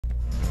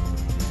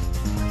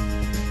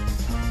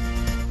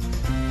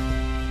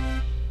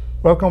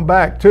Welcome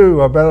back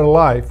to A Better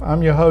Life.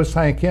 I'm your host,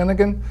 Hank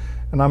Hennigan,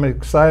 and I'm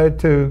excited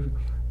to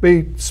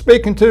be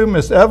speaking to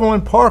Miss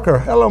Evelyn Parker.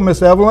 Hello,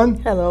 Miss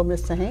Evelyn. Hello,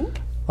 Mr.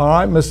 Hank. All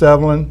right, Miss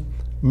Evelyn.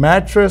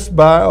 Mattress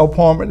by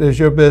Appointment is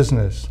your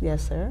business.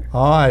 Yes, sir.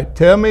 All right.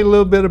 Tell me a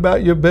little bit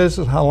about your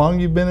business, how long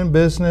you've been in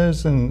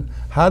business, and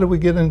how do we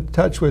get in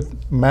touch with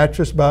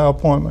Mattress by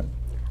Appointment?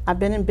 I've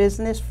been in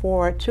business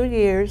for 2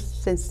 years,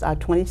 since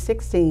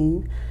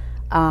 2016.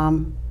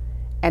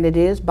 And it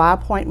is by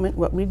appointment.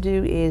 What we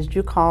do is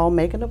you call,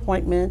 make an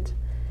appointment,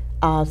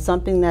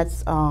 something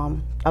that's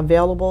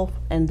available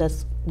and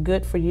that's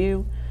good for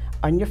you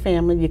and your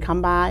family. You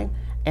come by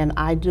and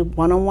I do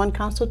one-on-one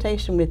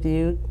consultation with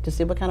you to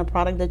see what kind of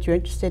product that you're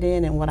interested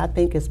in and what I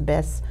think is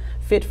best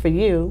fit for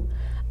you,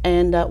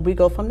 and we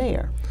go from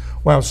there.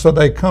 Wow, so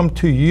they come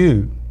to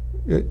you,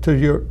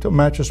 to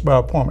Mattress by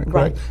Appointment,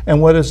 correct? Right.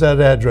 And what is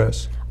that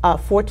address?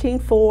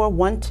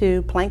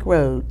 14412 Plank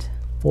Road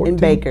in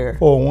Baker.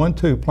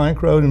 14412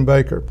 Plank Road in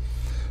Baker.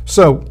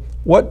 So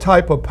what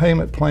type of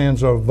payment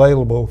plans are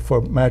available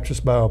for Mattress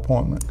by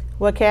Appointment?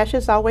 Well, cash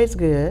is always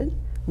good.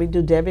 We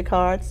do debit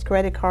cards,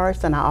 credit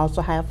cards, and I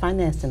also have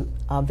financing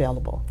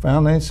available.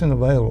 Financing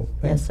available.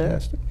 Yes, sir.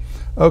 Fantastic.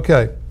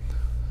 Okay.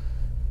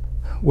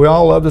 We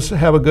all love to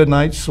have a good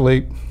night's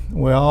sleep.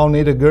 We all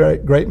need a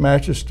great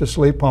mattress to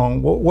sleep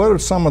on. What are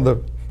some of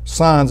the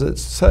signs that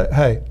say,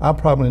 hey, I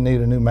probably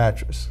need a new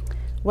mattress?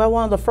 Well,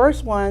 one of the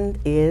first ones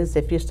is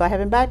if you start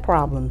having back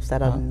problems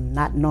that are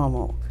not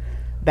normal.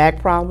 Back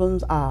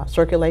problems,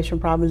 circulation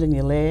problems in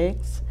your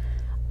legs.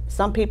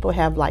 Some people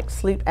have like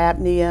sleep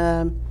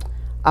apnea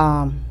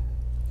and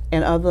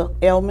other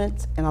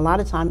ailments, and a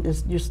lot of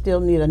times you still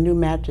need a new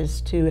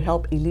mattress to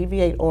help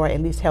alleviate or at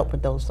least help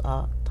with those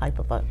type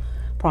of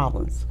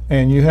problems.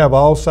 And you have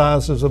all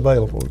sizes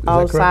available, is all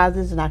that correct?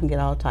 Sizes, and I can get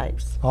all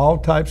types. All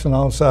types and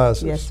all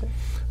sizes. Yes,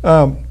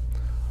 sir.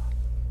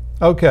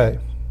 Okay.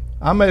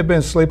 I may have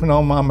been sleeping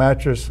on my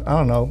mattress, I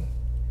don't know,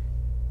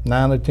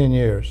 9 or 10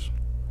 years.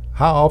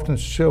 How often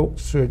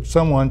should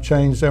someone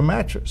change their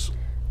mattress?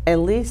 At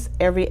least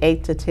every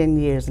 8 to 10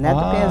 years, and that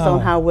depends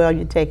on how well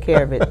you take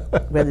care of it,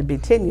 whether it be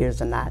 10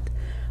 years or not.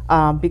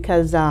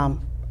 Because a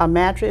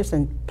mattress,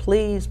 and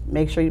please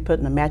make sure you're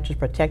putting a mattress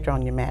protector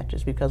on your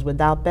mattress, because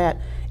without that,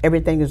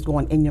 everything is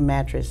going in your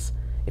mattress.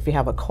 If you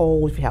have a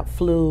cold, if you have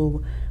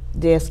flu,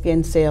 dead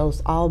skin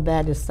cells, all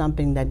that is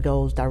something that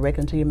goes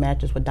directly into your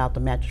mattress without the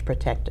mattress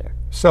protector.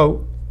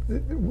 So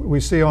we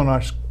see on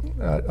our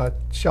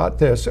shot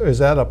there, so is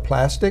that a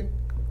plastic?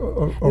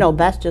 No,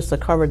 that's just a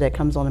cover that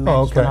comes on the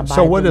mattress. Oh, okay.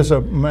 So what is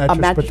a mattress protector?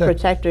 A mattress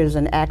protector is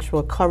an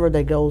actual cover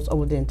that goes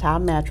over the entire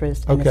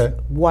mattress, and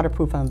it's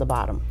waterproof on the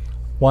bottom.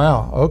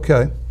 Wow,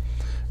 okay.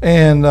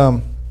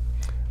 And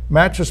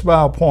Mattress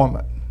by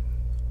Appointment,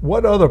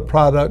 what other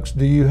products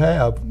do you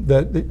have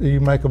that you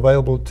make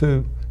available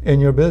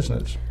in your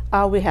business?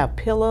 We have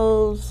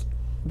pillows,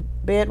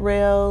 bed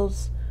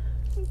rails,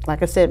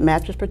 like I said,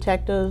 mattress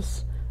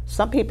protectors.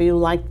 Some people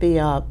like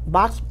the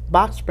box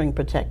spring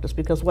protectors,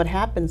 because what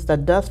happens, the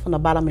dust from the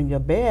bottom of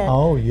your bed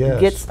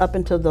gets up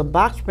into the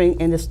box spring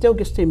and it still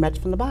gets to your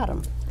mattress from the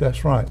bottom.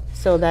 That's right.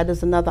 So that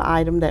is another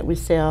item that we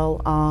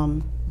sell.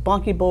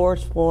 Bunky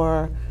boards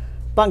for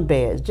bunk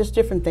beds, just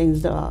different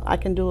things. I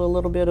can do a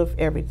little bit of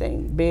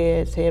everything,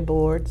 beds,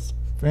 headboards,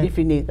 if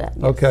you need that.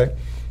 Yes. Okay.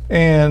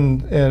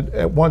 And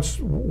once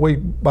we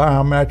buy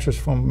our mattress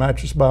from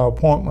Mattress by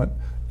Appointment,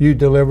 you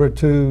deliver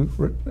to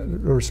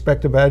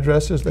respective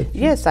addresses?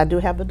 Yes, I do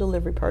have a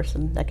delivery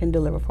person that can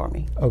deliver for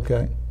me.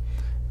 Okay.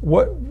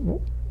 What,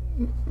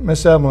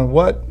 Miss Evelyn,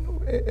 what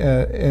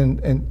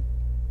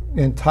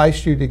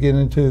enticed you to get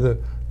into the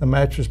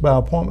Mattress by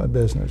Appointment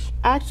business?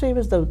 Actually, it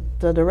was the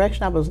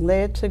direction I was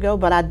led to go,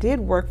 but I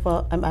did work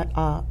for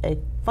a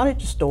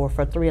furniture store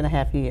for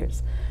 3.5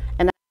 years.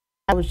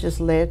 I was just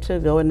led to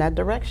go in that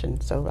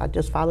direction, so I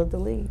just followed the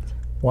lead.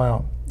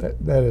 Wow,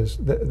 that is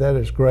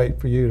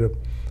great for you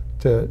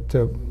to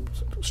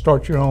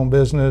start your own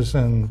business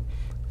and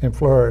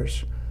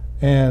flourish.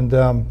 And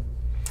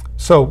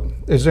so,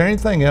 is there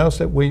anything else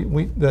that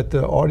that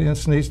the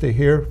audience needs to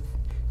hear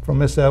from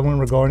Miss Evelyn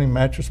regarding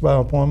Mattress by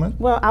Appointment?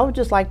 Well, I would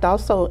just like to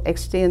also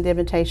extend the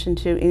invitation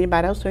to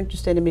anybody else who's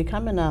interested in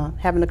becoming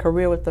having a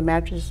career with the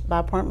Mattress by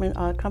Appointment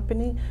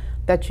company,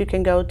 that you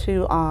can go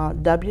to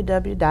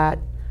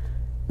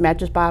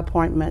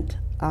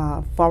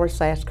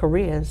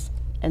www.mattressbyappointment/careers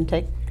and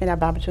have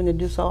the opportunity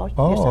to do so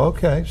yourself. Oh,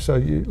 okay. So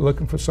you're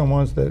looking for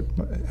someone that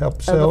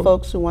help sell? Other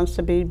folks who wants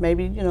to be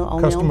maybe own their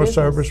own business. Customer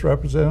service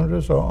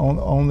representatives or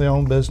own their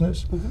own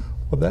business. Mm-hmm.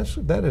 Well,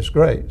 that is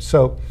great.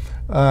 So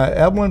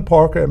Evelyn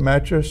Parker at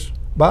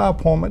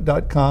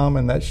mattressbyappointment.com,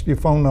 and that's your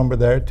phone number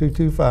there,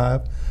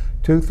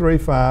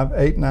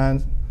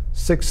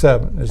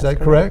 225-235-8967. Is that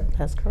correct?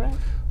 That's correct.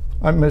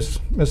 All right,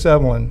 Miss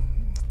Evelyn.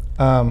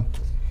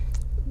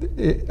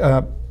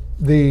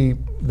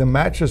 The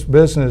mattress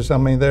business, I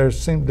mean, there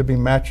seem to be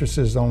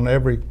mattresses on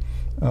every,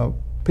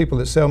 people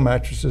that sell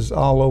mattresses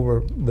all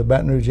over the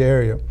Baton Rouge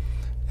area.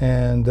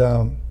 And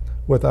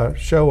with our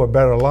show, A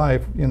Better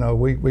Life,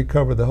 we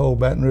cover the whole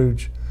Baton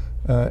Rouge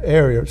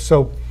area.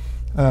 So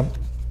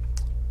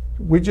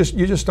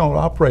you just don't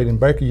operate in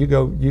Baker. You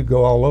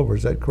go all over.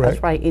 Is that correct?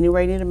 That's right.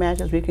 Anywhere you need a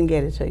mattress, we can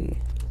get it to you.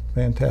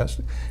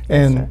 Fantastic. Yes,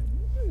 And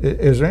sir.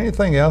 is there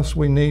anything else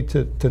we need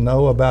to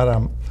know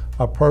about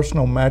a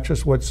personal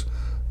mattress? What's,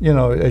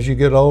 as you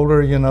get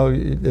older,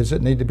 does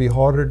it need to be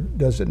harder?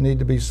 Does it need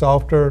to be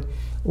softer?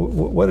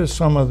 What is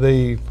some of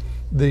the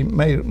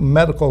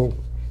medical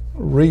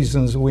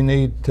reasons we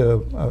need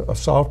a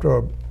softer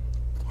or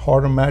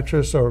harder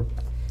mattress? Or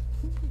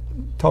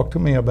talk to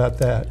me about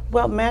that.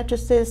 Well,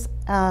 mattresses,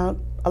 a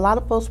lot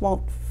of folks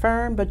want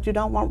firm, but you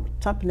don't want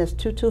something that's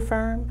too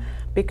firm,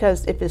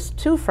 because if it's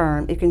too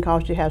firm, it can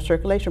cause you to have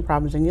circulation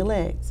problems in your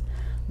legs.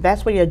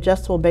 That's where your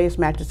adjustable base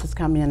mattresses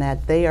come in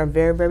at. They are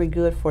very, very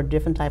good for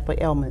different type of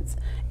ailments.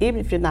 Even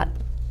if you're not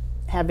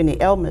have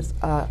any ailments,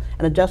 an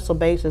adjustable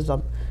base is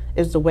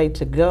the way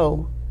to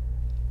go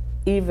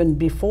even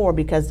before,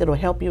 because it'll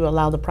help you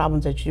allow the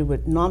problems that you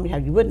would normally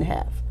have, you wouldn't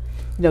have.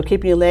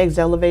 Keeping your legs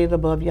elevated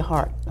above your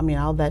heart. I mean,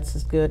 all that's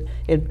is good.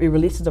 It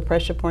releases the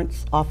pressure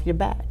points off your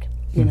back,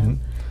 Mm-hmm.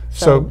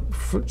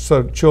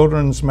 So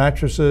children's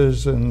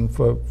mattresses and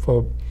for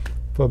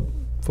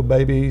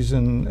babies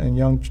and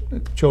young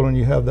children,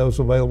 you have those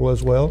available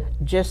as well?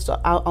 Just,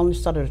 I only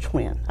started a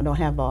twin. I don't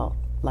have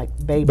like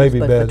babies, Baby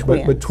but beds, for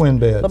twins. but twin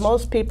beds. But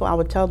most people, I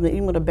would tell them that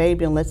even with a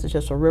baby, unless it's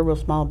just a real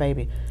small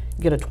baby,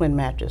 get a twin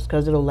mattress,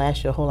 because it'll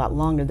last you a whole lot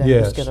longer than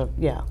Yes. just get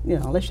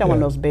unless you have one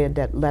of those beds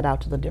that let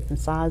out to the different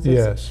sizes.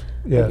 Yes,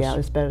 yes. Yeah,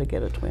 it's better to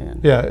get a twin.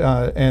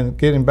 Yeah, and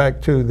getting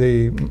back to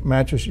the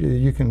mattress,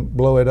 you can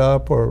blow it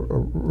up or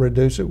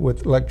reduce it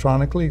with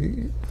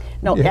electronically.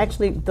 No, Yeah.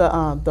 actually,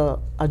 the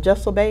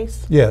adjustable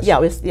base. Yes. Yeah,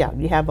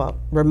 you have a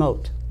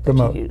remote that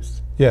Remote. you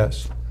use.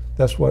 Yes,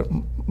 that's what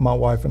my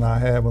wife and I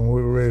have, and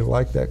we really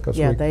like that because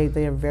Yeah, they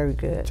are very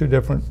good. two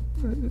different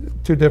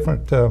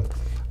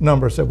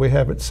numbers that we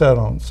have it set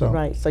on. So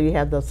Right. So you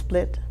have the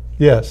split.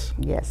 yes,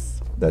 Yes.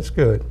 that's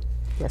good.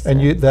 Yes. And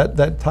sir.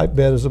 that type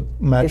bed is a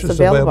mattress It's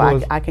available.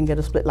 available. I can get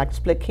a split, like a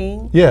split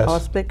king. Yes. Or a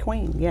split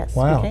queen. Yes.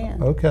 Wow. You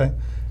can. Okay.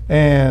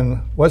 And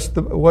what's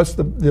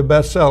the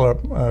best seller?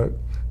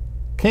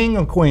 King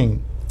or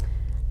queen?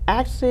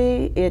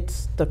 Actually,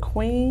 it's the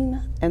queen,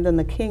 and then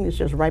the king is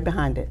just right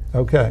behind it.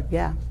 Okay.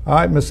 Yeah. All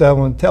right, Miss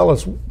Evelyn, tell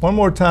us one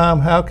more time,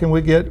 how can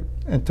we get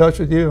in touch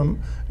with you,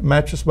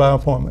 Mattress by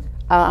Appointment?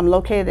 I'm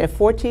located at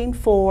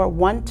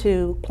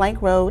 14412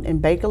 Plank Road in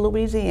Baker,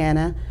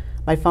 Louisiana.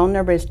 My phone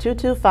number is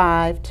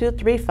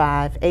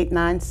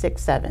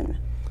 225-235-8967.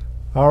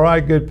 All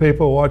right, good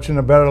people watching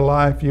A Better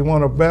Life. You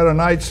want a better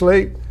night's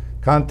sleep?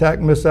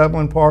 Contact Miss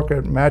Evelyn Parker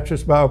at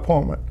Mattress by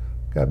Appointment.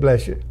 God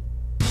bless you.